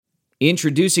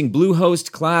Introducing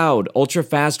Bluehost Cloud,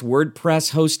 ultra-fast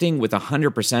WordPress hosting with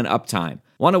 100% uptime.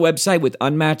 Want a website with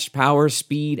unmatched power,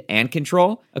 speed, and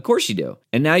control? Of course you do.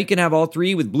 And now you can have all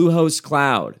three with Bluehost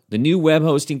Cloud, the new web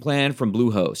hosting plan from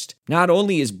Bluehost. Not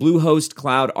only is Bluehost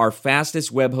Cloud our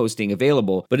fastest web hosting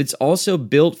available, but it's also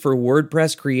built for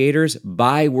WordPress creators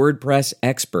by WordPress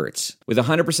experts. With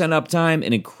 100% uptime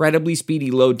and incredibly speedy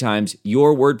load times,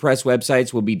 your WordPress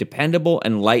websites will be dependable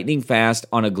and lightning fast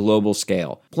on a global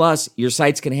scale. Plus, your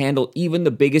sites can handle even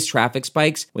the biggest traffic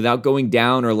spikes without going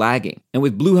down or lagging. And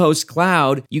with Bluehost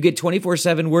Cloud, you get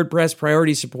 24/7 WordPress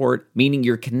priority support, meaning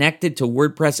you're connected to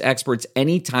WordPress experts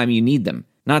anytime you need them.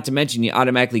 Not to mention, you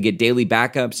automatically get daily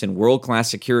backups and world-class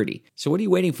security. So what are you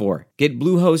waiting for? Get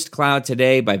Bluehost Cloud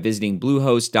today by visiting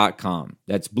Bluehost.com.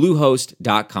 That's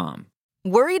Bluehost.com.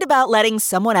 Worried about letting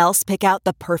someone else pick out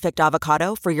the perfect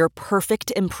avocado for your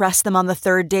perfect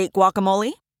impress-them-on-the-third-date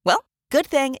guacamole? Well, good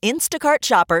thing Instacart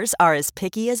shoppers are as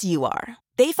picky as you are.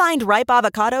 They find ripe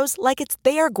avocados like it's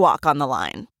their guac on the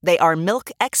line. They are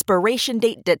milk expiration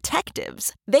date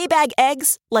detectives. They bag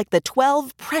eggs like the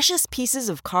 12 precious pieces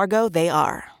of cargo they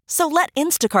are. So let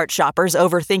Instacart shoppers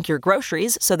overthink your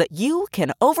groceries so that you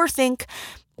can overthink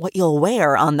what you'll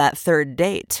wear on that third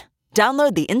date.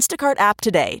 Download the Instacart app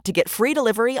today to get free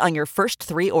delivery on your first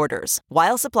 3 orders,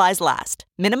 while supplies last.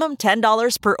 Minimum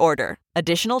 $10 per order.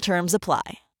 Additional terms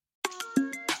apply.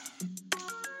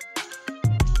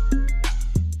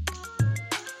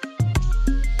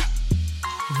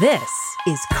 This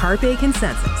is CARPE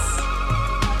Consensus.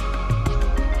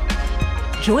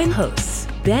 Join hosts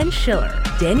Ben Schiller,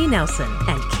 Danny Nelson,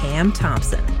 and Cam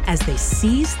Thompson as they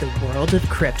seize the world of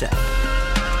crypto.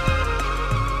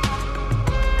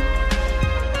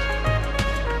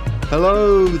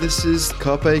 Hello, this is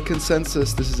CARPE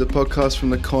Consensus. This is a podcast from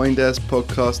the CoinDesk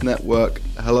Podcast Network.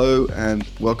 Hello and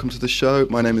welcome to the show.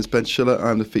 My name is Ben Schiller.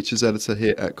 I'm the features editor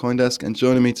here at CoinDesk, and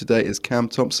joining me today is Cam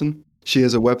Thompson. She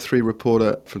is a Web3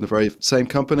 reporter from the very same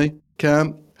company.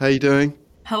 Cam, how you doing?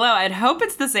 Hello, I'd hope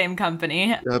it's the same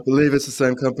company. I believe it's the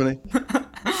same company.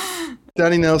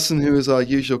 Danny Nelson, who is our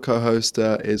usual co-host,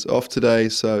 is off today,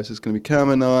 so it's just going to be Cam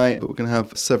and I, but we're going to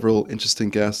have several interesting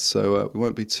guests, so we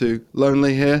won't be too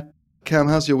lonely here. Cam,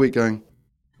 how's your week going?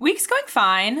 Week's going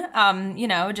fine.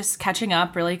 Just catching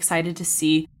up, really excited to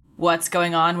see what's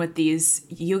going on with these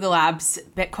Yuga Labs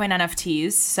Bitcoin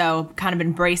NFTs. So kind of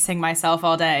been bracing myself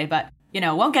all day, but,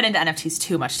 won't get into NFTs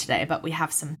too much today, but we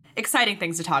have some exciting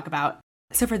things to talk about.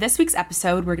 So for this week's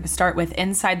episode, we're going to start with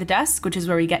Inside the Desk, which is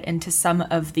where we get into some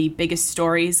of the biggest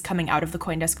stories coming out of the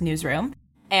CoinDesk newsroom.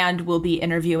 And we'll be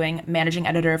interviewing Managing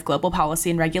Editor of Global Policy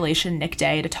and Regulation, Nick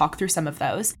Day, to talk through some of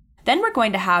those. Then we're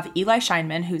going to have Eli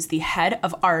Scheinman, who's the head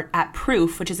of art at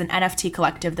Proof, which is an NFT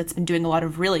collective that's been doing a lot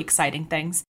of really exciting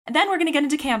things. And then we're going to get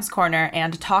into Cam's Corner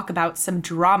and talk about some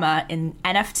drama in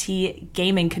NFT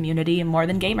gaming community and more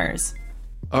than gamers.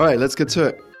 All right, let's get to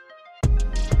it.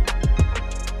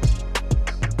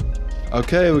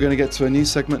 Okay, we're going to get to a new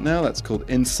segment now. That's called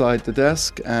Inside the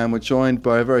Desk, and we're joined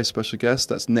by a very special guest.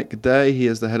 That's Nick Day. He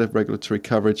is the head of regulatory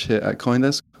coverage here at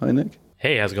CoinDesk. Hi, Nick.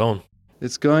 Hey, how's it going?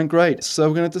 It's going great. So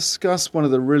we're going to discuss one of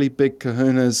the really big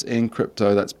kahunas in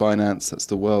crypto. That's Binance. That's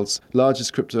the world's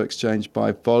largest crypto exchange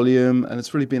by volume. And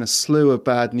it's really been a slew of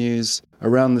bad news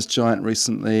around this giant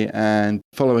recently. And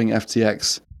following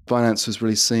FTX, Binance was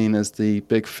really seen as the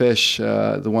big fish,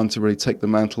 the one to really take the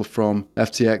mantle from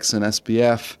FTX and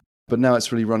SBF. But now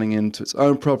it's really running into its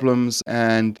own problems.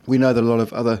 And we know that a lot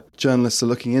of other journalists are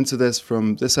looking into this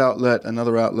from this outlet and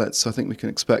other outlets. So I think we can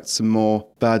expect some more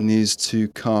bad news to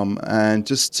come. And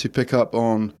just to pick up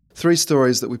on 3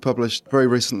 stories that we published very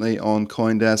recently on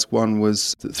CoinDesk. One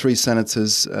was that 3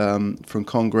 senators from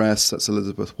Congress, that's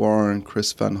Elizabeth Warren,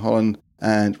 Chris Van Hollen,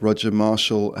 and Roger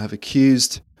Marshall, have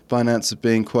accused Binance of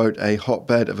being, quote, a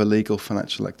hotbed of illegal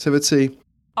financial activity.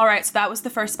 All right, so that was the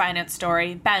first Binance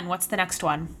story. Ben, what's the next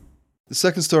one? The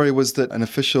second story was that an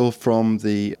official from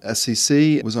the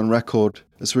SEC was on record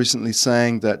as recently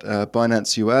saying that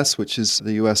Binance US, which is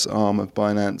the US arm of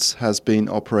Binance, has been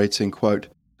operating, quote,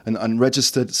 an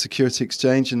unregistered security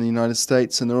exchange in the United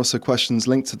States. And there are also questions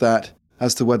linked to that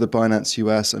as to whether Binance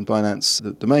US and Binance,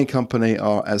 the main company,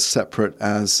 are as separate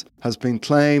as has been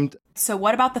claimed. So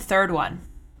what about the third one?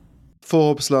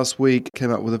 Forbes last week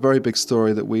came up with a very big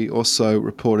story that we also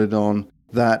reported on,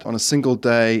 that on a single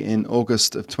day in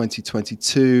August of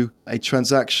 2022, a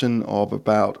transaction of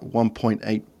about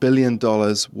 $1.8 billion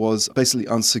was basically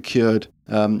unsecured.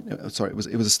 It was a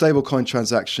stablecoin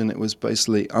transaction. It was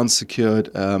basically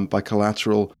unsecured by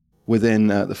collateral within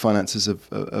the finances of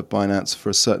Binance for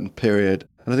a certain period.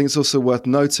 And I think it's also worth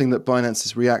noting that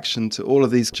Binance's reaction to all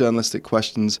of these journalistic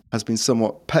questions has been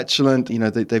somewhat petulant.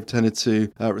 They've tended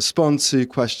to respond to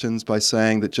questions by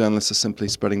saying that journalists are simply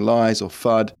spreading lies or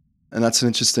FUD. And that's an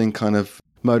interesting kind of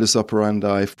modus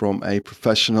operandi from a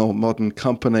professional modern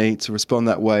company to respond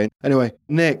that way. Anyway,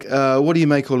 Nick, what do you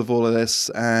make all of this,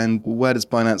 and where does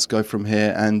Binance go from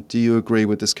here? And do you agree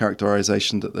with this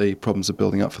characterization that the problems are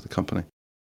building up for the company?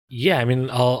 Yeah, I mean,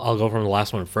 I'll go from the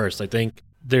last one first. I think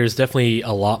there's definitely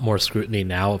a lot more scrutiny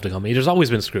now of the company. There's always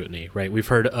been scrutiny, right? We've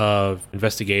heard of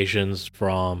investigations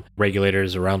from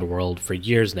regulators around the world for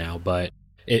years now, but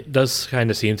it does kind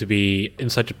of seem to be in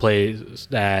such a place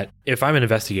that if I'm an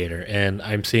investigator and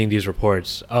I'm seeing these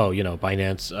reports,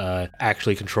 Binance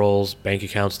actually controls bank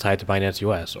accounts tied to Binance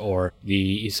US, or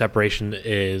the separation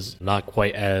is not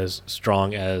quite as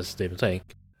strong as they've been saying,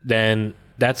 then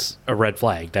that's a red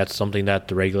flag. That's something that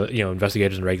the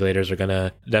investigators and regulators are going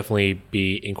to definitely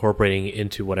be incorporating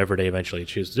into whatever they eventually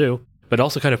choose to do. But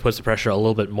also kind of puts the pressure a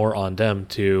little bit more on them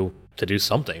to do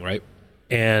something, right?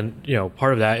 And,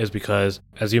 part of that is because,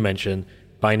 as you mentioned,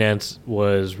 Binance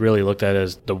was really looked at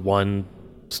as the one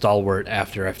stalwart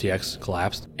after FTX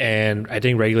collapsed. And I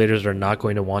think regulators are not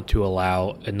going to want to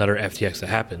allow another FTX to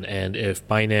happen. And if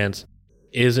Binance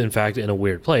is, in fact, in a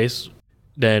weird place,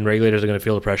 then regulators are going to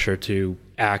feel the pressure to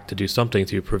act, to do something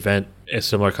to prevent a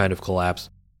similar kind of collapse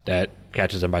that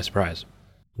catches them by surprise.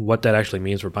 What that actually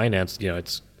means for Binance,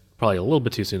 it's probably a little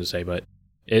bit too soon to say, but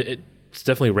it's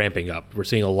definitely ramping up. We're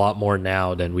seeing a lot more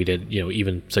now than we did,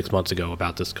 even 6 months ago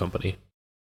about this company.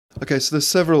 Okay, so there's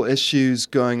several issues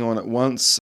going on at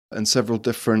once, and several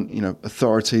different,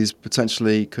 authorities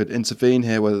potentially could intervene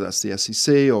here, whether that's the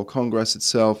SEC or Congress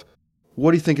itself.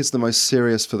 What do you think is the most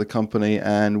serious for the company,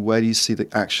 and where do you see the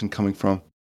action coming from?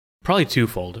 Probably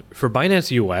twofold. For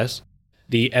Binance US,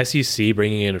 the SEC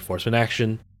bringing in enforcement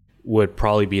action would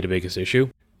probably be the biggest issue.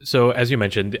 So as you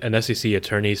mentioned, an SEC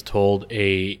attorneys told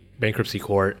a bankruptcy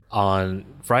court on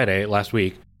Friday last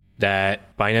week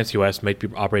that Binance US might be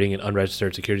operating an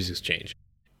unregistered securities exchange.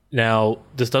 Now,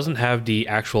 this doesn't have the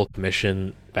actual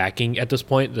commission backing at this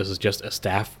point. This is just a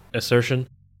staff assertion.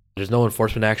 There's no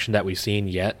enforcement action that we've seen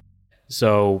yet.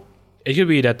 So it could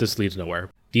be that this leads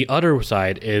nowhere. The other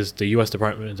side is the U.S.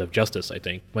 Department of Justice, I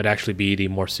think, might actually be the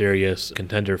more serious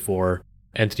contender for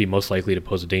entity most likely to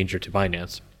pose a danger to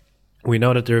Binance. We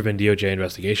know that there have been DOJ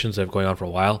investigations that have been going on for a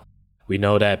while. We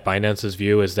know that Binance's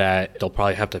view is that they'll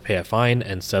probably have to pay a fine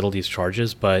and settle these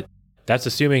charges, but that's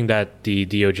assuming that the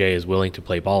DOJ is willing to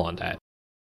play ball on that.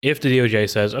 If the DOJ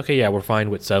says, okay, yeah, we're fine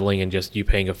with settling and just you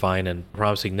paying a fine and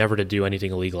promising never to do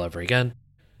anything illegal ever again,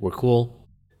 we're cool.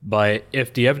 But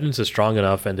if the evidence is strong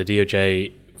enough and the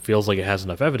DOJ feels like it has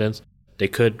enough evidence, they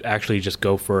could actually just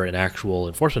go for an actual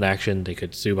enforcement action. They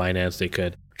could sue Binance. They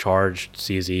could charge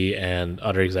CZ and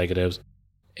other executives.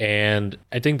 And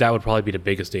I think that would probably be the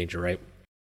biggest danger, right?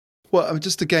 Well,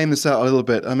 just to game this out a little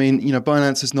bit, I mean,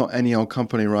 Binance is not any old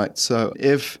company, right? So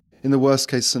if in the worst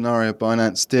case scenario,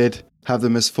 Binance did have the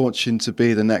misfortune to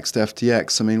be the next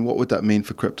FTX, I mean, what would that mean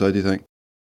for crypto, do you think?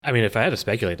 I mean, if I had to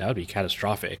speculate, that would be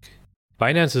catastrophic.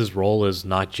 Binance's role is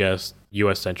not just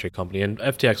US-centric company, and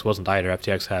FTX wasn't either.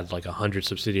 FTX had like 100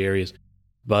 subsidiaries,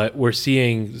 but we're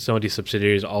seeing some of these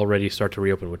subsidiaries already start to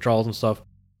reopen withdrawals and stuff.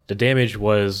 The damage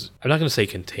was, I'm not going to say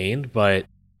contained, but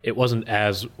it wasn't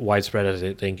as widespread as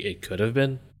I think it could have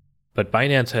been. But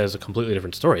Binance has a completely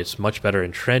different story. It's much better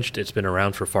entrenched. It's been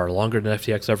around for far longer than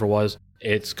FTX ever was.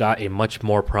 It's got a much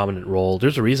more prominent role.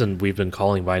 There's a reason we've been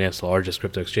calling Binance the largest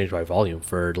crypto exchange by volume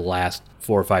for the last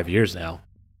 4 or 5 years now.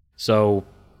 So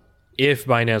if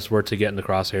Binance were to get in the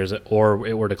crosshairs or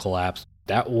it were to collapse,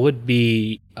 that would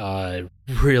be a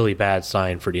really bad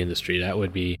sign for the industry. That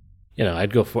would be,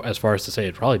 I'd go as far as to say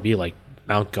it'd probably be like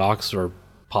Mt. Gox or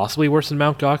possibly worse than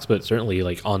Mt. Gox, but certainly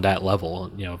like on that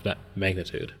level, of that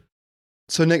magnitude.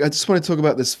 So Nick, I just want to talk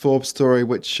about this Forbes story,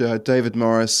 which David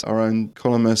Morris, our own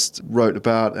columnist, wrote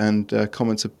about and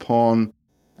commented upon.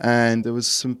 And there was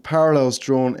some parallels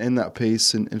drawn in that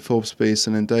piece, in Forbes' piece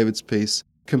and in David's piece,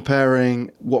 comparing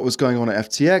what was going on at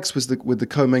FTX with the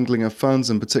commingling of funds,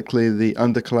 and particularly the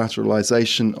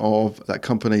under-collateralization of that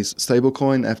company's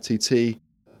stablecoin, FTT,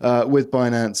 with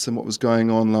Binance, and what was going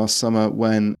on last summer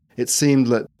when it seemed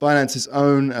that Binance's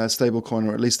own stablecoin,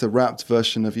 or at least a wrapped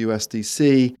version of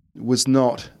USDC, was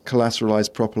not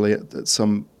collateralized properly at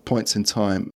some points in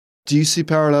time. Do you see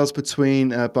parallels between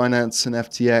Binance and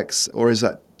FTX, or is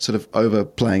that sort of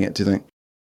overplaying it, do you think?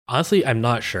 Honestly, I'm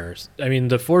not sure. I mean,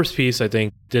 the Forbes piece, I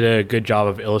think, did a good job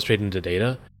of illustrating the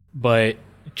data, but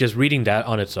just reading that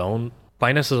on its own,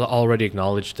 Binance has already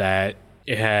acknowledged that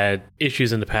it had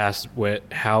issues in the past with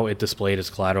how it displayed its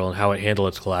collateral and how it handled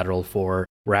its collateral for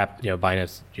wrap,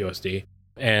 Binance USD.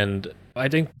 And I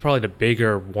think probably the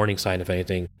bigger warning sign, if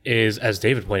anything, is, as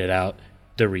David pointed out,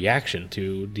 the reaction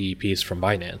to the piece from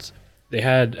Binance. They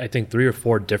had, I think, 3 or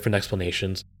 4 different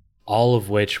explanations, all of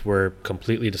which were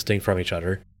completely distinct from each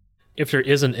other. If there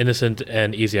is an innocent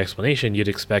and easy explanation, you'd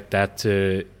expect that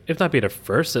to, if not be the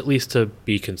first, at least to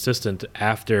be consistent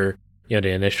after, the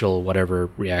initial whatever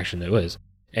reaction it was.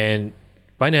 And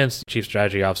Binance Chief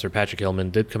Strategy Officer Patrick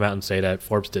Hillman did come out and say that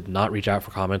Forbes did not reach out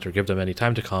for comment or give them any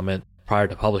time to comment prior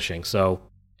to publishing. So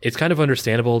it's kind of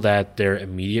understandable that their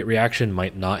immediate reaction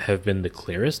might not have been the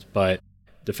clearest, but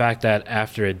the fact that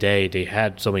after a day they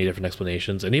had so many different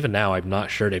explanations, and even now I'm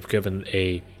not sure they've given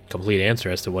a complete answer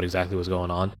as to what exactly was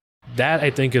going on, that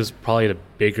I think is probably the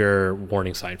bigger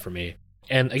warning sign for me.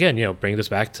 And again, bring this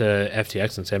back to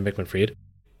FTX and Sam Bankman-Fried.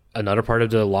 Another part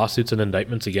of the lawsuits and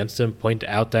indictments against him point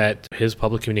out that his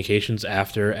public communications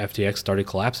after FTX started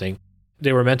collapsing,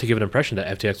 they were meant to give an impression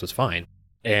that FTX was fine,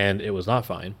 and it was not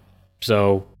fine.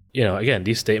 So, again,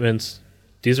 these statements,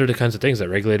 these are the kinds of things that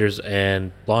regulators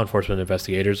and law enforcement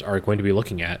investigators are going to be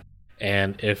looking at.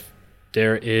 And if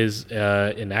there is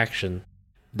inaction,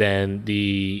 then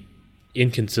the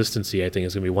inconsistency, I think,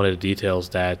 is going to be one of the details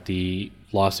that the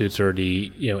lawsuits or the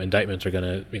indictments are going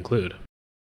to include.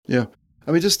 Yeah.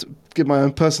 I mean, just to give my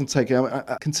own personal take,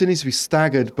 I continue to be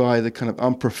staggered by the kind of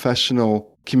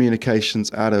unprofessional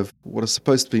communications out of what are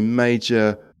supposed to be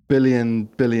major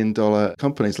billion-dollar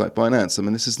companies like Binance. I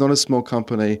mean, this is not a small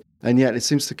company, and yet it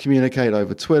seems to communicate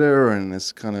over Twitter, and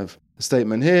there's kind of a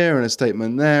statement here and a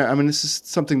statement there. I mean, this is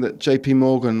something that JP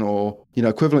Morgan or,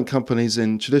 equivalent companies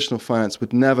in traditional finance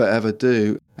would never, ever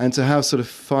do. And to have sort of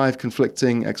 5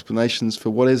 conflicting explanations for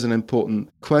what is an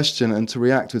important question and to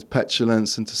react with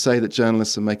petulance and to say that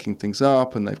journalists are making things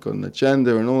up and they've got an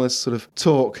agenda and all this sort of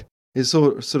talk is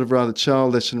sort of rather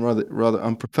childish and rather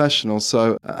unprofessional.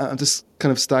 So I'm just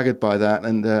kind of staggered by that.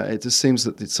 And it just seems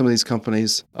that some of these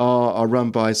companies are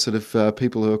run by sort of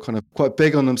people who are kind of quite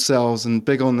big on themselves and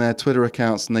big on their Twitter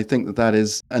accounts. And they think that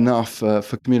is enough for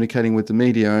communicating with the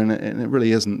media. And it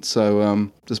really isn't. So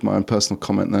just my own personal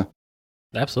comment there.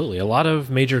 Absolutely. A lot of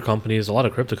major companies, a lot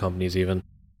of crypto companies even,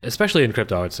 especially in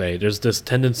crypto, I would say, there's this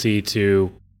tendency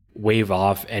to wave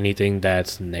off anything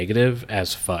that's negative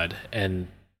as FUD and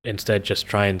instead just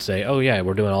try and say, oh yeah,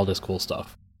 we're doing all this cool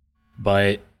stuff.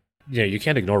 But, you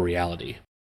can't ignore reality.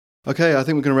 Okay, I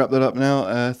think we're going to wrap that up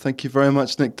now. Thank you very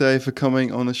much, Nick Day, for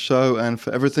coming on the show and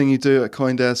for everything you do at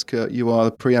CoinDesk. You are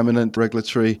the preeminent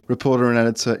regulatory reporter and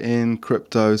editor in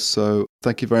crypto. So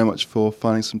thank you very much for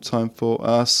finding some time for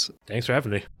us. Thanks for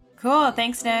having me. Cool.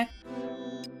 Thanks, Nick.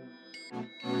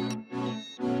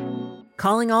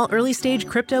 Calling all early-stage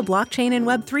crypto, blockchain, and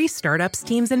Web3 startups,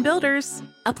 teams, and builders.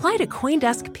 Apply to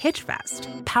CoinDesk Pitch Fest,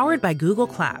 powered by Google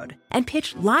Cloud, and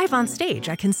pitch live on stage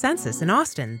at Consensus in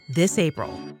Austin this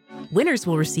April. Winners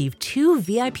will receive 2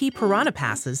 VIP Piranha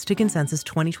Passes to Consensus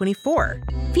 2024,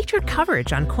 featured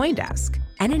coverage on CoinDesk,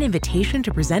 and an invitation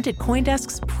to present at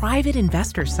CoinDesk's Private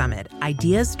Investor Summit,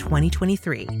 Ideas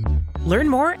 2023. Learn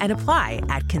more and apply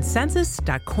at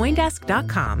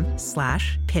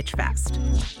consensus.coindesk.com/pitchfest.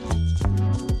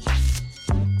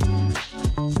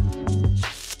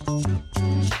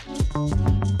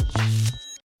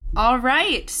 All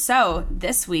right. So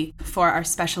this week for our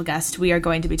special guest, we are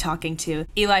going to be talking to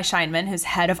Eli Scheinman, who's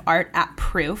head of art at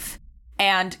Proof,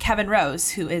 and Kevin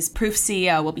Rose, who is Proof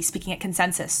CEO, will be speaking at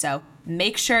Consensus. So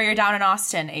make sure you're down in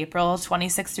Austin, April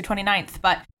 26th through 29th.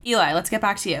 But Eli, let's get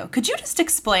back to you. Could you just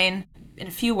explain in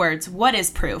a few words, what is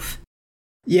Proof?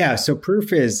 Yeah, so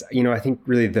Proof is, I think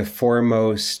really the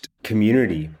foremost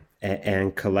community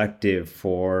and collective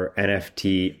for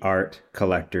NFT art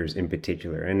collectors in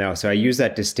particular. And now, so I use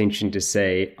that distinction to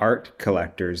say art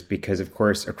collectors because, of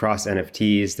course, across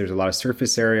NFTs, there's a lot of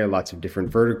surface area, lots of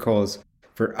different verticals.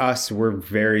 For us, we're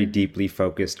very deeply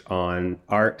focused on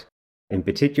art in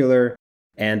particular.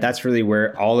 And that's really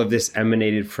where all of this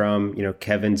emanated from,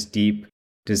 Kevin's deep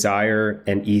desire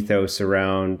and ethos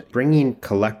around bringing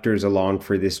collectors along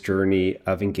for this journey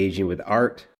of engaging with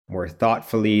art more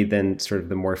thoughtfully than sort of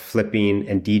the more flipping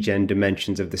and degen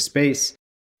dimensions of the space.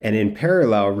 And in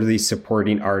parallel, really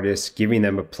supporting artists, giving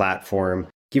them a platform,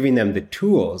 giving them the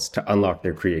tools to unlock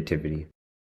their creativity.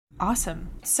 Awesome.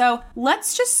 So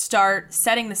let's just start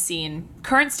setting the scene.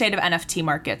 Current state of NFT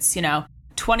markets,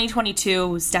 2022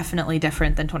 was definitely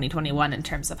different than 2021 in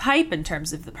terms of hype, in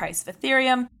terms of the price of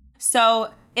Ethereum. So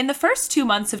in the first 2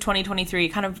 months of 2023,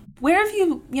 kind of where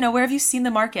have you seen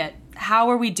the market? How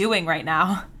are we doing right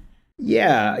now?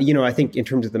 Yeah, I think in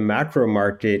terms of the macro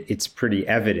market, it's pretty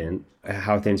evident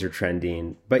how things are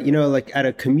trending. But, like at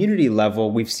a community level,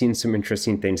 we've seen some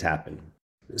interesting things happen.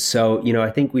 So, I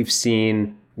think we've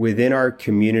seen within our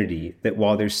community that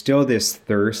while there's still this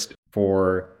thirst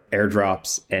for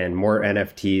airdrops and more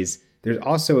NFTs, there's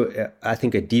also, I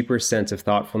think, a deeper sense of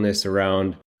thoughtfulness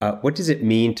around what does it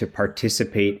mean to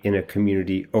participate in a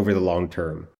community over the long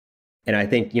term? And I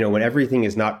think, when everything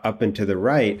is not up and to the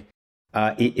right,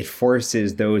 it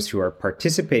forces those who are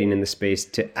participating in the space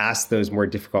to ask those more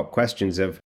difficult questions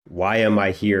of why am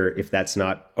I here if that's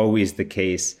not always the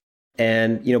case?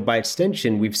 And, by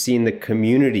extension, we've seen the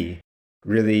community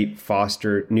really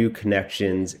foster new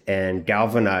connections and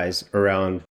galvanize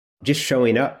around just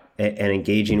showing up and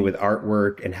engaging with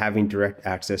artwork and having direct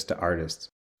access to artists.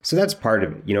 So that's part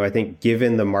of it. I think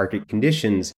given the market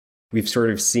conditions, we've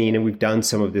sort of seen, and we've done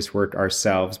some of this work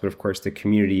ourselves, but of course the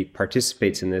community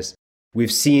participates in this.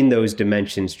 We've seen those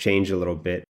dimensions change a little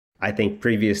bit. I think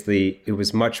previously it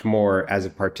was much more as a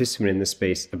participant in the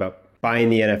space about buying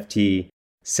the NFT,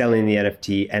 selling the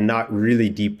NFT, and not really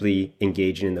deeply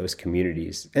engaging in those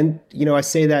communities. And, I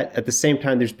say that at the same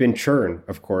time, there's been churn,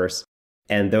 of course,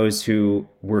 and those who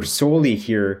were solely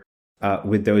here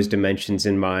with those dimensions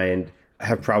in mind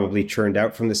have probably churned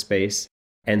out from the space.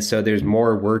 And so there's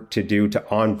more work to do to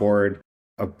onboard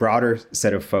a broader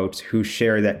set of folks who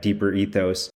share that deeper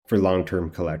ethos for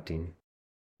long-term collecting.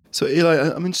 So Eli,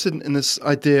 I'm interested in this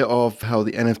idea of how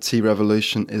the NFT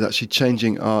revolution is actually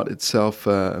changing art itself,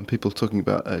 and people talking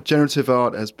about generative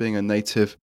art as being a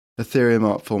native Ethereum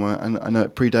art form. And I know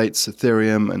it predates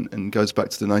Ethereum and goes back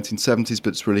to the 1970s, but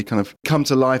it's really kind of come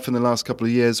to life in the last couple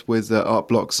of years with art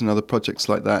blocks and other projects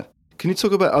like that. Can you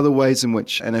talk about other ways in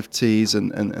which NFTs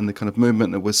and the kind of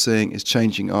movement that we're seeing is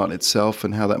changing art itself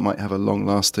and how that might have a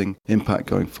long-lasting impact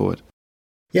going forward?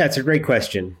 Yeah, it's a great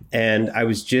question. And I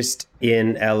was just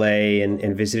in LA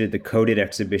and visited the Coded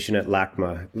exhibition at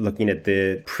LACMA, looking at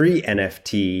the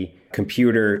pre-NFT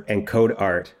computer and code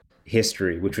art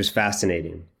history, which was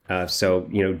fascinating. So,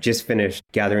 just finished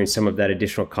gathering some of that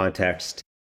additional context.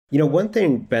 One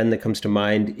thing, Ben, that comes to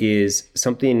mind is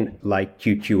something like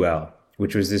QQL,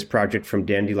 which was this project from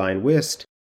Dandelion Wist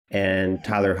and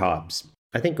Tyler Hobbs.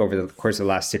 I think over the course of the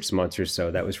last 6 months or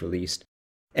so that was released.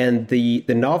 And the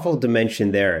novel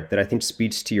dimension there that I think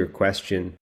speaks to your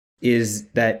question is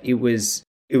that it was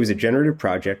a generative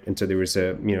project. And so there was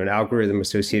an algorithm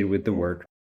associated with the work,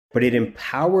 but it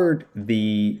empowered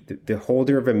the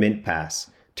holder of a mint pass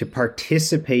to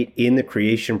participate in the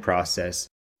creation process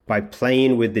by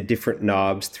playing with the different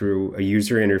knobs through a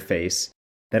user interface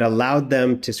that allowed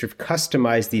them to sort of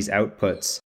customize these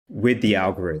outputs with the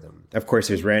algorithm. Of course,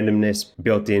 there's randomness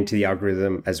built into the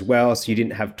algorithm as well, so you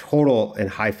didn't have total and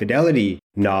high fidelity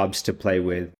knobs to play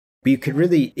with, but you could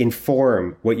really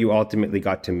inform what you ultimately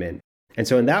got to mint. And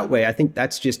so in that way, I think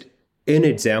that's just an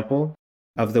example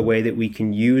of the way that we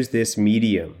can use this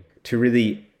medium to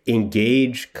really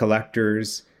engage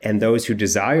collectors and those who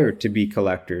desire to be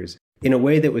collectors in a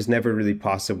way that was never really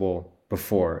possible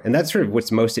before. And that's sort of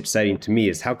what's most exciting to me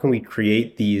is how can we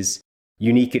create these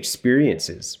unique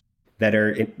experiences that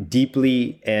are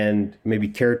deeply and maybe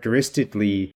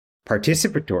characteristically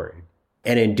participatory.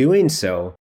 And in doing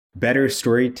so, better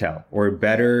storytell or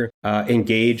better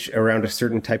engage around a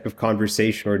certain type of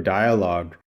conversation or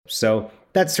dialogue. So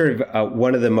that's sort of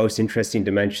one of the most interesting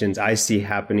dimensions I see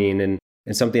happening and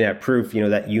something at Proof,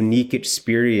 that unique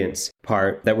experience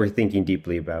part that we're thinking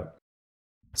deeply about.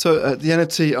 So the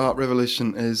NFT art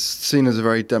revolution is seen as a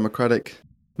very democratic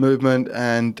movement,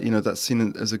 and that's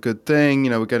seen as a good thing.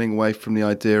 We're getting away from the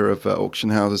idea of auction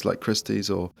houses like Christie's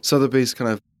or Sotheby's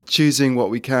kind of choosing what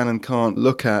we can and can't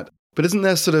look at. But isn't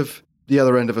there sort of the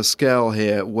other end of a scale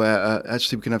here where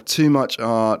actually we can have too much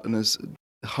art and it's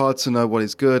hard to know what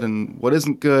is good and what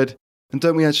isn't good? And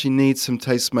don't we actually need some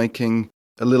taste making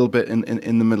a little bit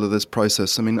in the middle of this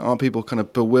process? I mean, aren't people kind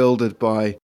of bewildered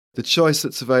by the choice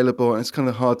that's available, and it's kind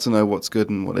of hard to know what's good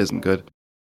and what isn't good?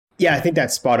 Yeah, I think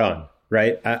that's spot on,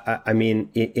 right? I mean,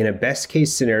 in a best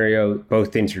case scenario,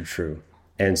 both things are true.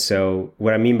 And so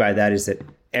what I mean by that is that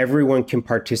everyone can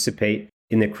participate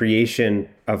in the creation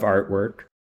of artwork.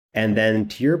 And then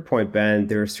to your point, Ben,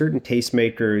 there are certain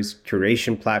tastemakers,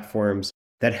 curation platforms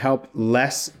that help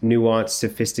less nuanced,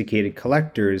 sophisticated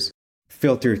collectors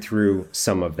filter through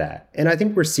some of that. And I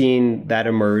think we're seeing that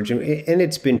emerge. And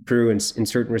it's been true in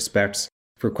certain respects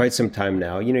for quite some time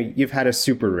now. You've had a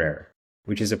super rare,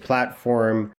 which is a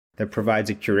platform that provides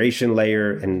a curation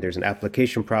layer, and there's an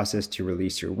application process to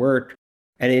release your work.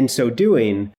 And in so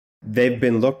doing, they've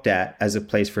been looked at as a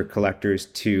place for collectors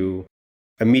to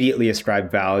immediately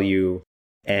ascribe value,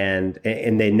 and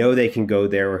they know they can go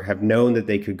there or have known that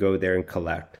they could go there and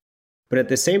collect. But at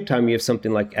the same time, you have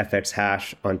something like FX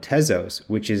Hash on Tezos,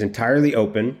 which is entirely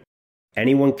open.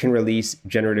 Anyone can release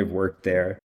generative work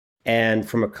there. And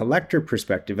from a collector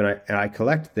perspective, and I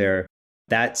collect there,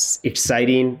 that's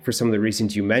exciting for some of the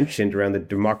reasons you mentioned around the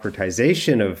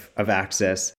democratization of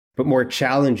access, but more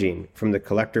challenging from the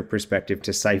collector perspective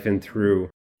to siphon through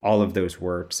all of those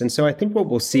works. And so I think what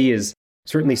we'll see is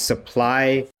certainly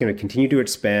supply going to continue to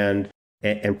expand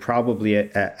and probably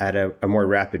at a more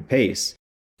rapid pace.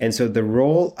 And so the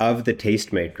role of the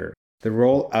tastemaker, the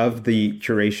role of the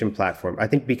curation platform, I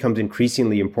think becomes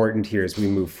increasingly important here as we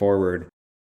move forward.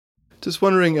 Just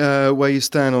wondering where you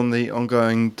stand on the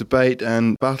ongoing debate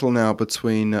and battle now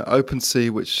between OpenSea,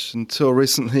 which until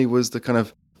recently was the kind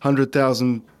of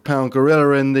 £100,000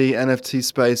 gorilla in the NFT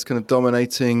space, kind of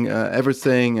dominating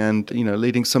everything, and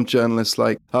leading some journalists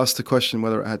like asked the question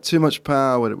whether it had too much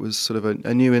power, whether it was sort of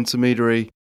a new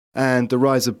intermediary, and the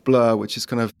rise of Blur, which is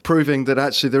kind of proving that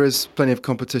actually there is plenty of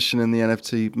competition in the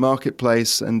NFT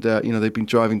marketplace, and they've been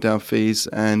driving down fees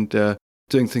and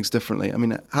doing things differently. I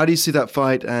mean, how do you see that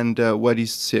fight, and where do you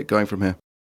see it going from here?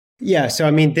 Yeah, so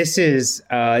I mean, this is,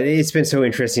 it's been so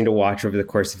interesting to watch over the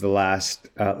course of the last,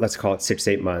 let's call it 6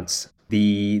 to 8 months.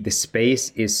 The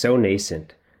space is so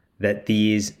nascent that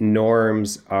these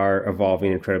norms are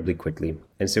evolving incredibly quickly.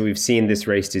 And so we've seen this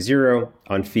race to zero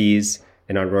on fees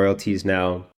and on royalties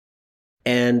now.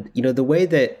 And, the way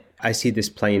that I see this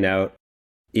playing out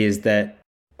is that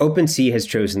OpenSea has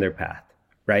chosen their path,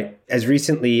 right? As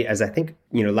recently as I think,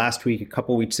 last week, a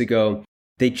couple weeks ago,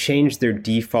 they changed their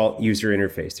default user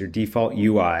interface, their default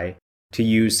UI, to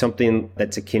use something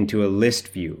that's akin to a list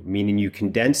view, meaning you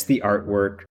condense the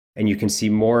artwork and you can see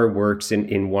more works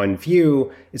in one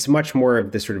view. It's much more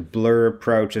of the sort of Blur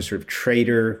approach, a sort of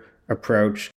trader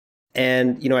approach.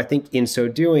 And, I think in so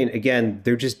doing, again,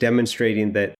 they're just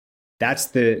demonstrating that that's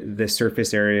the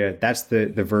surface area, that's the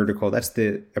vertical, that's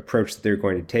the approach that they're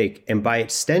going to take. And by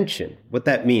extension, what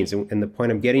that means, and the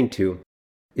point I'm getting to,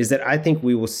 is that I think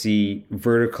we will see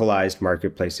verticalized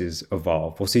marketplaces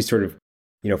evolve. We'll see sort of,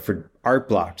 for art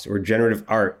blocks or generative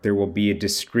art, there will be a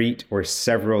discrete or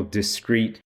several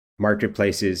discrete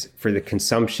marketplaces for the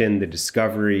consumption, the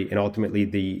discovery, and ultimately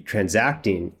the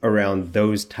transacting around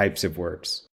those types of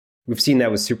works. We've seen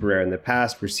that with Super Rare in the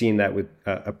past. We're seeing that with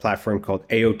a platform called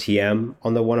AOTM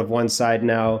on the one-of-one side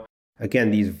now.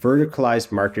 Again, these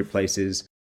verticalized marketplaces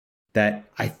that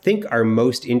I think are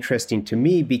most interesting to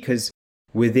me because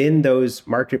within those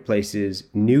marketplaces,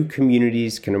 new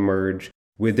communities can emerge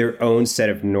with their own set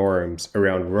of norms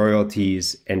around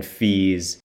royalties and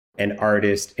fees and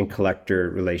artist and collector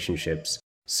relationships.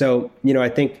 So, I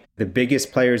think the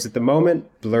biggest players at the moment,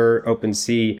 Blur,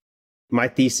 OpenSea, my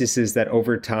thesis is that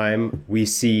over time, we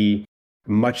see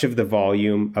much of the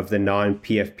volume of the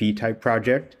non-PFP type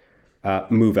project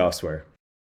move elsewhere.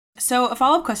 So a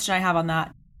follow-up question I have on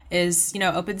that is,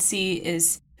 OpenSea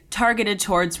is targeted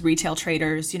towards retail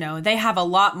traders. They have a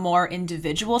lot more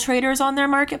individual traders on their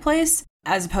marketplace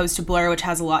as opposed to Blur, which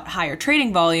has a lot higher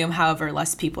trading volume. However,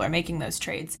 less people are making those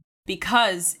trades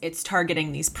because it's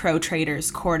targeting these pro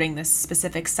traders, courting this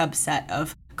specific subset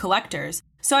of collectors.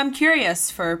 So I'm curious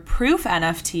for proof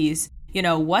NFTs,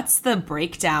 what's the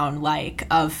breakdown like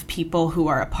of people who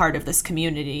are a part of this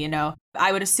community?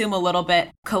 I would assume a little bit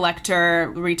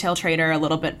collector, retail trader, a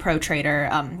little bit pro trader.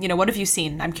 What have you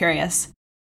seen? I'm curious.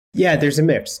 Yeah, there's a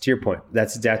mix, to your point.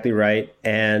 That's exactly right.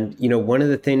 And, one of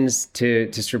the things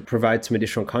to sort of provide some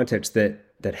additional context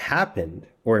that happened,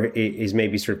 or is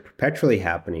maybe sort of perpetually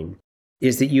happening,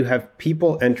 is that you have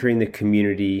people entering the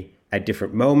community at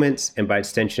different moments and by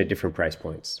extension at different price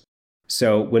points.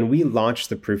 So when we launched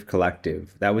the Proof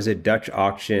Collective, that was a Dutch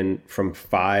auction from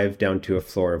 5 down to a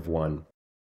floor of 1.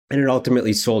 And it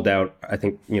ultimately sold out, I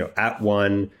think, at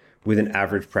 1 with an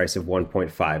average price of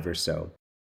 1.5 or so.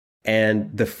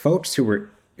 And the folks who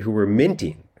were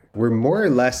minting were more or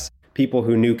less people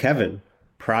who knew Kevin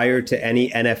prior to any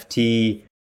NFT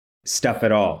stuff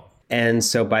at all. And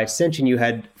so by extension, you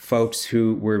had folks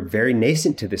who were very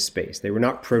nascent to this space. They were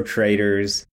not pro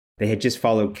traders. They had just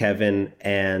followed Kevin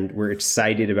and were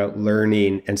excited about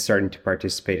learning and starting to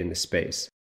participate in the space.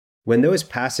 When those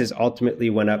passes ultimately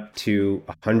went up to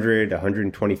 100,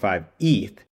 125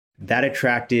 ETH, that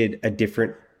attracted a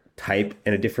different type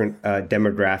and a different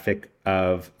demographic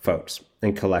of folks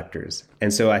and collectors.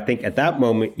 And so I think at that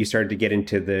moment, you started to get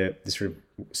into the sort of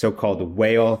so-called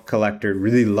whale collector,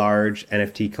 really large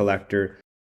NFT collector,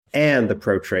 and the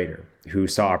pro trader who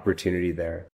saw opportunity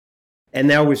there. And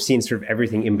now we've seen sort of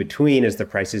everything in between as the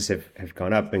prices have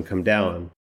gone up and come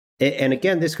down. And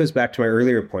again, this goes back to my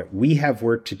earlier point. We have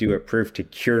work to do at Proof to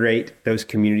curate those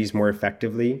communities more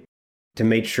effectively, to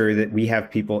make sure that we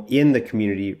have people in the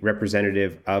community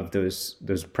representative of those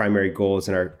primary goals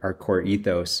and our core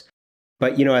ethos.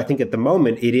 But, I think at the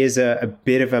moment, it is a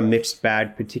bit of a mixed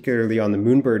bag, particularly on the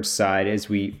Moonbird side, as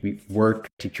we work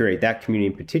to curate that community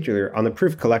in particular. On the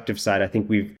Proof Collective side, I think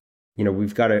we've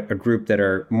got a group that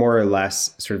are more or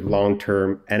less sort of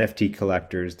long-term NFT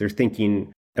collectors. They're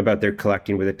thinking about their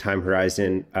collecting with a time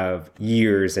horizon of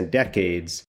years and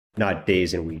decades, not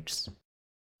days and weeks.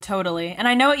 Totally. And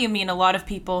I know what you mean. A lot of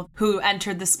people who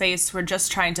entered the space were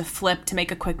just trying to flip to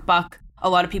make a quick buck. A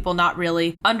lot of people not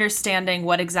really understanding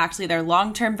what exactly their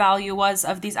long-term value was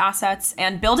of these assets.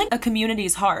 And building a community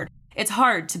is hard. It's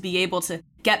hard to be able to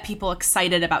get people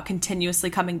excited about continuously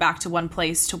coming back to one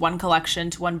place, to one collection,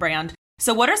 to one brand.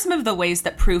 So what are some of the ways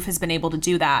that Proof has been able to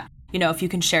do that? If you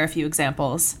can share a few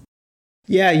examples.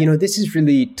 Yeah, this is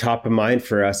really top of mind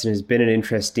for us and has been an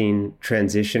interesting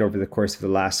transition over the course of the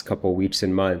last couple of weeks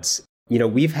and months.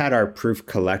 We've had our Proof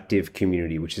Collective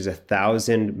community, which is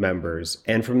 1,000 members.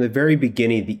 And from the very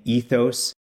beginning, the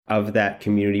ethos of that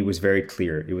community was very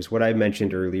clear. It was what I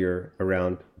mentioned earlier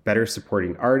around better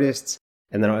supporting artists,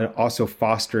 and then also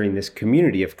fostering this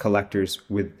community of collectors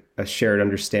with a shared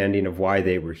understanding of why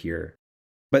they were here.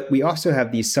 But we also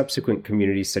have these subsequent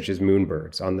communities such as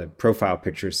Moonbirds on the profile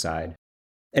picture side.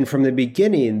 And from the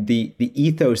beginning, the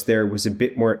ethos there was a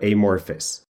bit more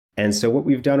amorphous. And so what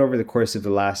we've done over the course of the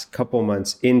last couple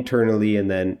months internally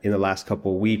and then in the last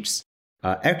couple weeks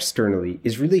externally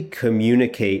is really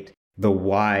communicate the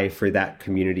why for that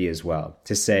community as well.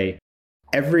 To say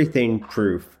everything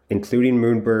Proof, including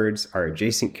Moonbirds, our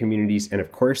adjacent communities, and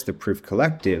of course the Proof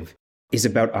Collective, is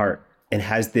about art and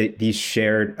has these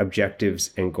shared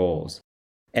objectives and goals.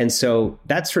 And so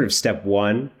that's sort of step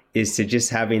one, is to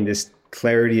just having this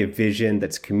clarity of vision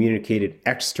that's communicated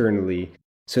externally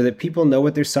so that people know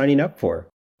what they're signing up for.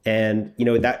 And,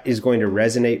 that is going to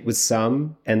resonate with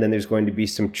some, and then there's going to be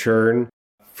some churn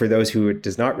for those who it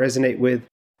does not resonate with.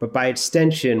 But by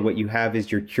extension, what you have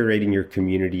is you're curating your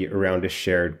community around a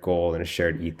shared goal and a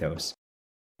shared ethos.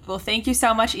 Well, thank you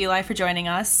so much, Eli, for joining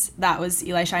us. That was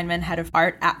Eli Scheinman, head of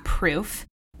art at Proof.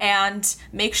 And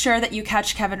make sure that you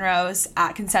catch Kevin Rose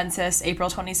at Consensus, April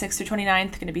 26th through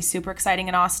 29th. Going to be super exciting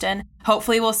in Austin.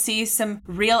 Hopefully we'll see some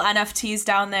real NFTs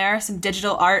down there, some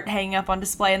digital art hanging up on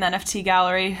display in the NFT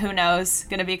gallery. Who knows?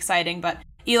 Going to be exciting. But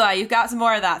Eli, you've got some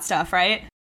more of that stuff, right?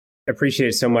 Appreciate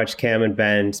it so much, Cam and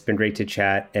Ben. It's been great to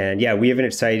chat. And yeah, we have an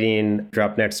exciting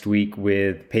drop next week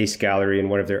with Pace Gallery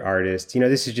and one of their artists.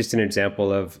 This is just an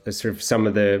example of sort of some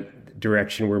of the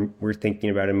direction we're thinking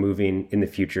about and moving in the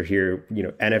future here.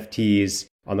 NFTs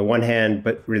on the one hand,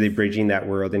 but really bridging that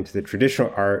world into the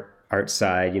traditional art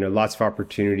side. Lots of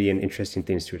opportunity and interesting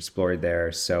things to explore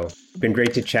there. So it's been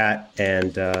great to chat,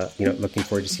 and looking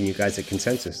forward to seeing you guys at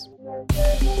Consensus.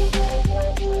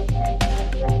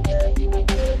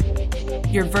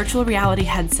 Your virtual reality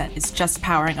headset is just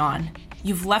powering on.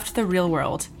 You've left the real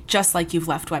world, just like you've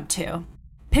left Web 2.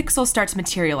 Pixels start to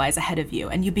materialize ahead of you,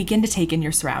 and you begin to take in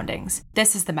your surroundings.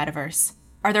 This is the metaverse.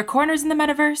 Are there corners in the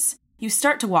metaverse? You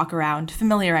start to walk around,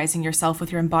 familiarizing yourself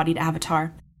with your embodied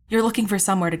avatar. You're looking for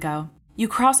somewhere to go. You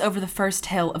cross over the first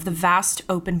hill of the vast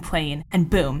open plain, and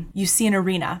boom, you see an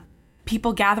arena.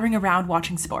 People gathering around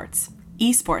watching sports.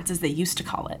 Esports, as they used to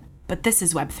call it. But this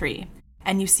is Web 3.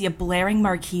 And you see a blaring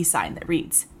marquee sign that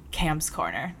reads, Cam's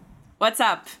Corner. What's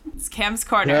up? It's Cam's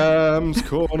Corner. Cam's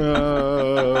Corner.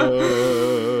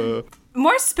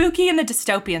 More spooky in the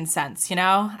dystopian sense,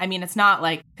 I mean, it's not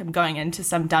like I'm going into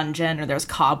some dungeon or there's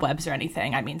cobwebs or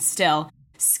anything. I mean, still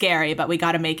scary, but we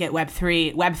got to make it Web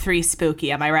 3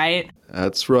 spooky. Am I right?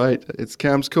 That's right. It's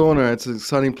Cam's Corner. It's an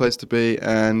exciting place to be.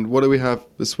 And what do we have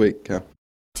this week, Cam?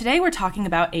 Today, we're talking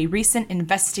about a recent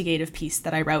investigative piece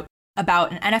that I wrote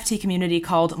about an NFT community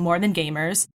called More Than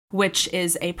Gamers, which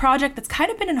is a project that's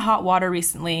kind of been in hot water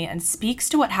recently and speaks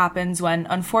to what happens when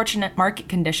unfortunate market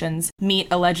conditions meet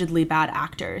allegedly bad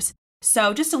actors.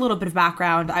 So just a little bit of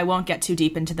background, I won't get too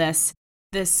deep into this.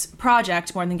 This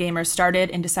project, More Than Gamers, started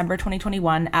in December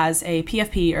 2021 as a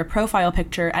PFP or profile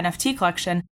picture NFT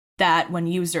collection that when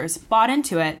users bought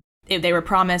into it, they were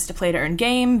promised a play-to-earn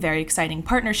game, very exciting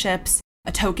partnerships,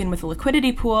 a token with a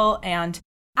liquidity pool, and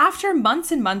after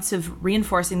months and months of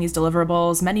reinforcing these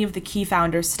deliverables, many of the key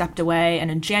founders stepped away,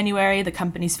 and in January, the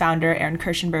company's founder, Aaron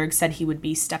Kirschenberg, said he would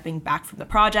be stepping back from the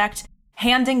project,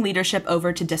 handing leadership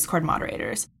over to Discord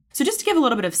moderators. So just to give a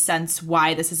little bit of sense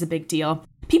why this is a big deal,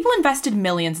 people invested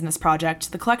millions in this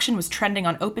project. The collection was trending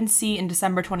on OpenSea in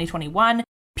December 2021.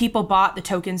 People bought the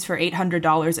tokens for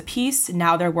 $800 a piece.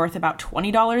 Now they're worth about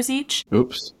 $20 each.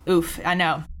 Oof, I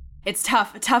know. It's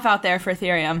tough out there for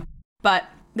Ethereum. But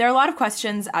there are a lot of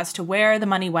questions as to where the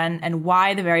money went and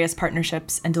why the various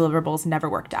partnerships and deliverables never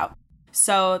worked out.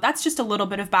 So that's just a little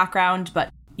bit of background,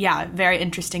 but yeah, very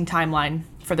interesting timeline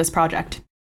for this project.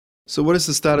 So what is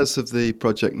the status of the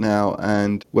project now,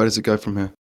 and where does it go from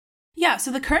here? Yeah,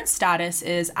 so the current status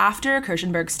is after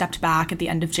Kirschenberg stepped back at the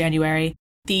end of January,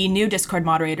 the new Discord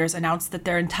moderators announced that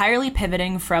they're entirely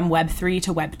pivoting from Web3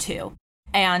 to Web2.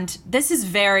 And this is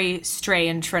very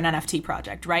strange for an NFT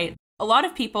project, right? A lot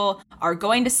of people are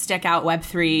going to stick out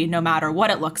Web3 no matter what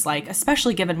it looks like,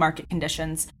 especially given market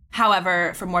conditions.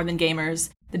 However, for More Than Gamers,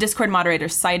 the Discord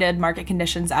moderators cited market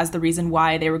conditions as the reason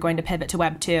why they were going to pivot to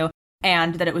Web2,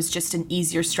 and that it was just an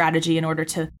easier strategy in order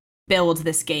to build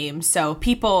this game. So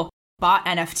people bought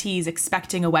NFTs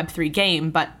expecting a Web3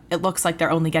 game, but it looks like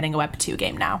they're only getting a Web2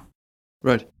 game now.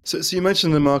 Right. So you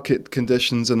mentioned the market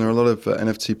conditions, and there are a lot of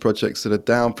NFT projects that are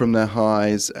down from their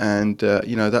highs, and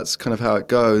that's kind of how it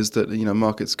goes. That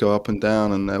markets go up and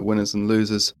down, and there are winners and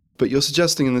losers. But you're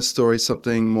suggesting in this story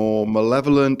something more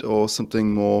malevolent or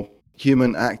something more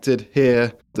human acted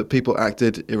here, that people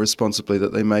acted irresponsibly,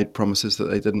 that they made promises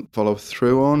that they didn't follow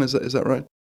through on. Is that right?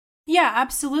 Yeah,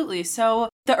 absolutely. So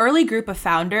the early group of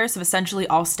founders have essentially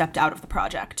all stepped out of the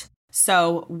project.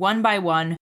 So one by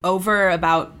one, over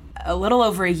about a little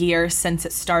over a year since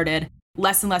it started,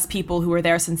 less and less people who were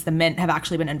there since the mint have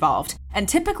actually been involved. And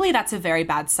typically that's a very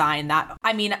bad sign.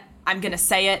 I'm going to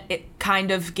say it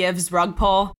kind of gives rug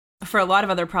pull. For a lot of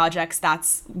other projects,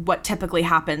 that's what typically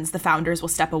happens. The founders will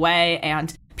step away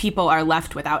and people are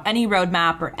left without any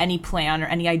roadmap or any plan or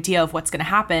any idea of what's going to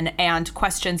happen, and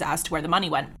questions as to where the money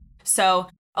went. So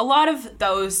a lot of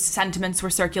those sentiments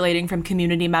were circulating from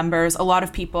community members. A lot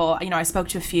of people, I spoke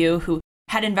to a few who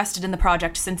had invested in the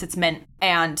project since its mint,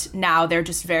 and now they're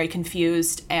just very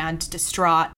confused and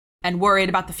distraught and worried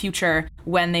about the future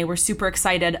when they were super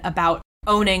excited about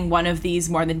owning one of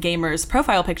these More Than Gamers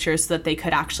profile pictures so that they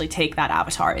could actually take that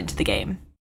avatar into the game.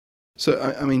 So,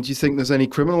 do you think there's any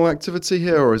criminal activity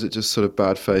here, or is it just sort of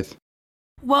bad faith?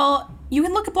 Well, you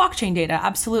can look at blockchain data,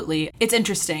 absolutely. It's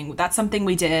interesting. That's something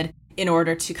we did in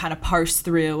order to kind of parse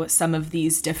through some of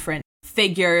these different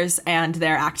figures and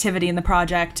their activity in the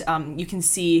project. You can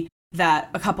see that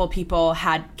a couple people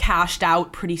had cashed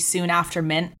out pretty soon after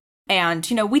mint. And,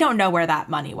 we don't know where that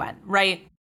money went, right?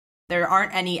 There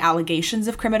aren't any allegations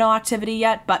of criminal activity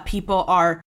yet, but people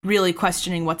are really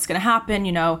questioning what's going to happen.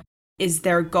 Is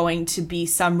there going to be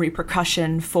some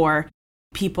repercussion for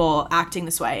people acting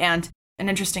this way? And an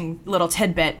interesting little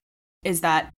tidbit is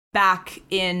that back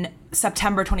in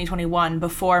September 2021,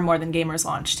 before More Than Gamers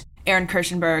launched, Aaron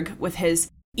Kirschenberg, with his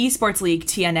esports league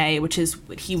TNA, which is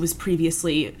what he was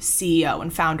previously CEO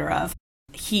and founder of,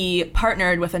 he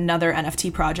partnered with another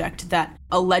NFT project that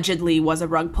allegedly was a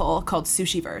rug pull called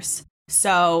Sushiverse.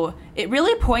 So it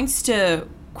really points to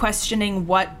questioning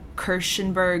what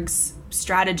Kirschenberg's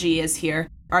strategy is here.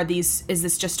 Is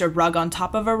this just a rug on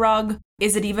top of a rug?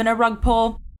 Is it even a rug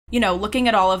pull? Looking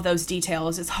at all of those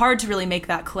details, it's hard to really make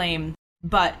that claim,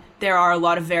 but there are a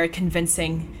lot of very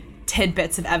convincing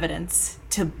tidbits of evidence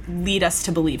to lead us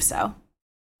to believe so.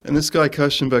 And this guy,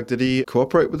 Kirschenberg, did he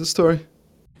cooperate with the story?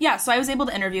 Yeah, so I was able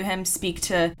to interview him, speak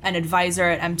to an advisor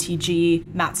at MTG,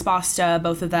 Matt Sposta.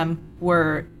 Both of them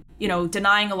were,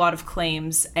 denying a lot of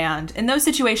claims. And in those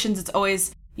situations, it's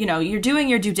always, you're doing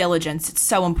your due diligence. It's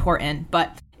so important,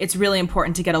 but it's really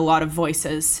important to get a lot of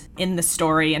voices in the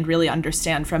story and really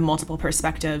understand from multiple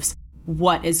perspectives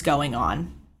what is going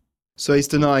on. So he's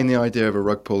denying the idea of a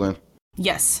rug pull then?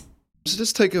 Yes. So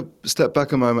just take a step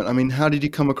back a moment. How did you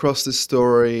come across this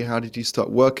story? How did you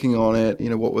start working on it?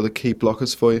 What were the key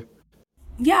blockers for you?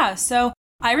 Yeah, so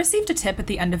I received a tip at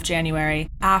the end of January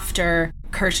after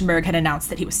Kirschenberg had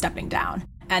announced that he was stepping down.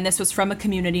 And this was from a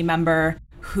community member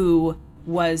who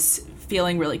was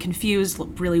feeling really confused,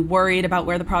 really worried about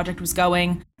where the project was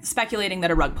going, speculating that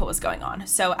a rug pull was going on.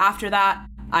 So after that,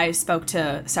 I spoke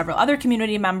to several other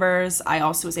community members. I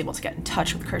also was able to get in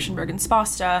touch with Kirschenberg and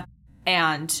Sposta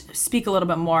and speak a little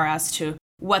bit more as to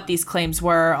what these claims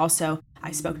were. Also,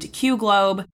 I spoke to Q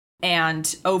Globe,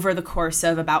 and over the course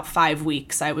of about 5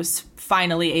 weeks, I was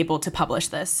finally able to publish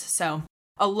this. So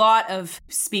a lot of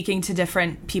speaking to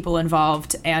different people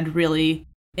involved and really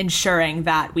ensuring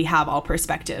that we have all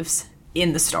perspectives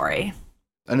in the story.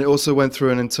 And it also went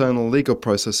through an internal legal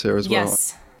process here as well.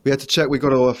 Yes. We had to check we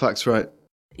got all the facts right.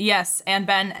 Yes, and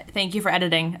Ben, thank you for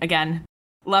editing again.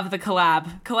 Love the collab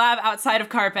outside of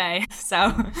CARPE,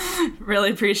 so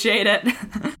really appreciate it.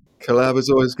 Collab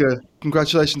is always good.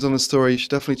 Congratulations on the story. You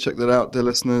should definitely check that out, dear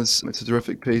listeners. It's a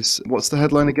terrific piece. What's the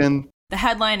headline again? The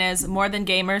headline is More Than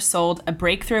Gamers sold a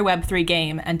breakthrough Web3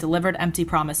 game and delivered empty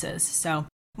promises. So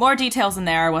more details in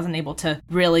there. I wasn't able to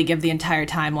really give the entire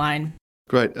timeline.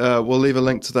 Great. We'll leave a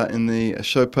link to that in the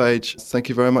show page. Thank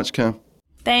you very much, Cam.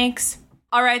 Thanks.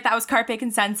 All right, that was Carpe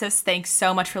Consensus. Thanks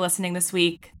so much for listening this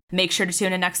week. Make sure to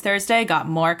tune in next Thursday. Got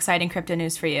more exciting crypto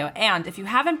news for you. And if you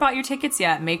haven't bought your tickets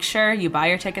yet, make sure you buy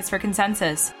your tickets for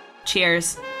Consensus.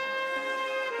 Cheers.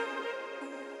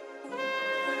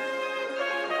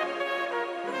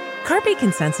 Carpe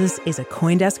Consensus is a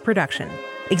CoinDesk production.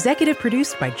 Executive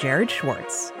produced by Jared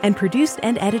Schwartz and produced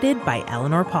and edited by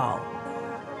Eleanor Paul.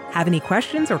 Have any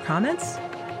questions or comments?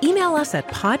 Email us at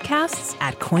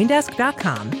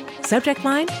podcasts@coindesk.com. Subject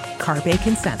line, Carpe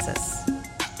Consensus.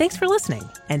 Thanks for listening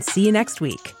and see you next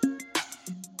week.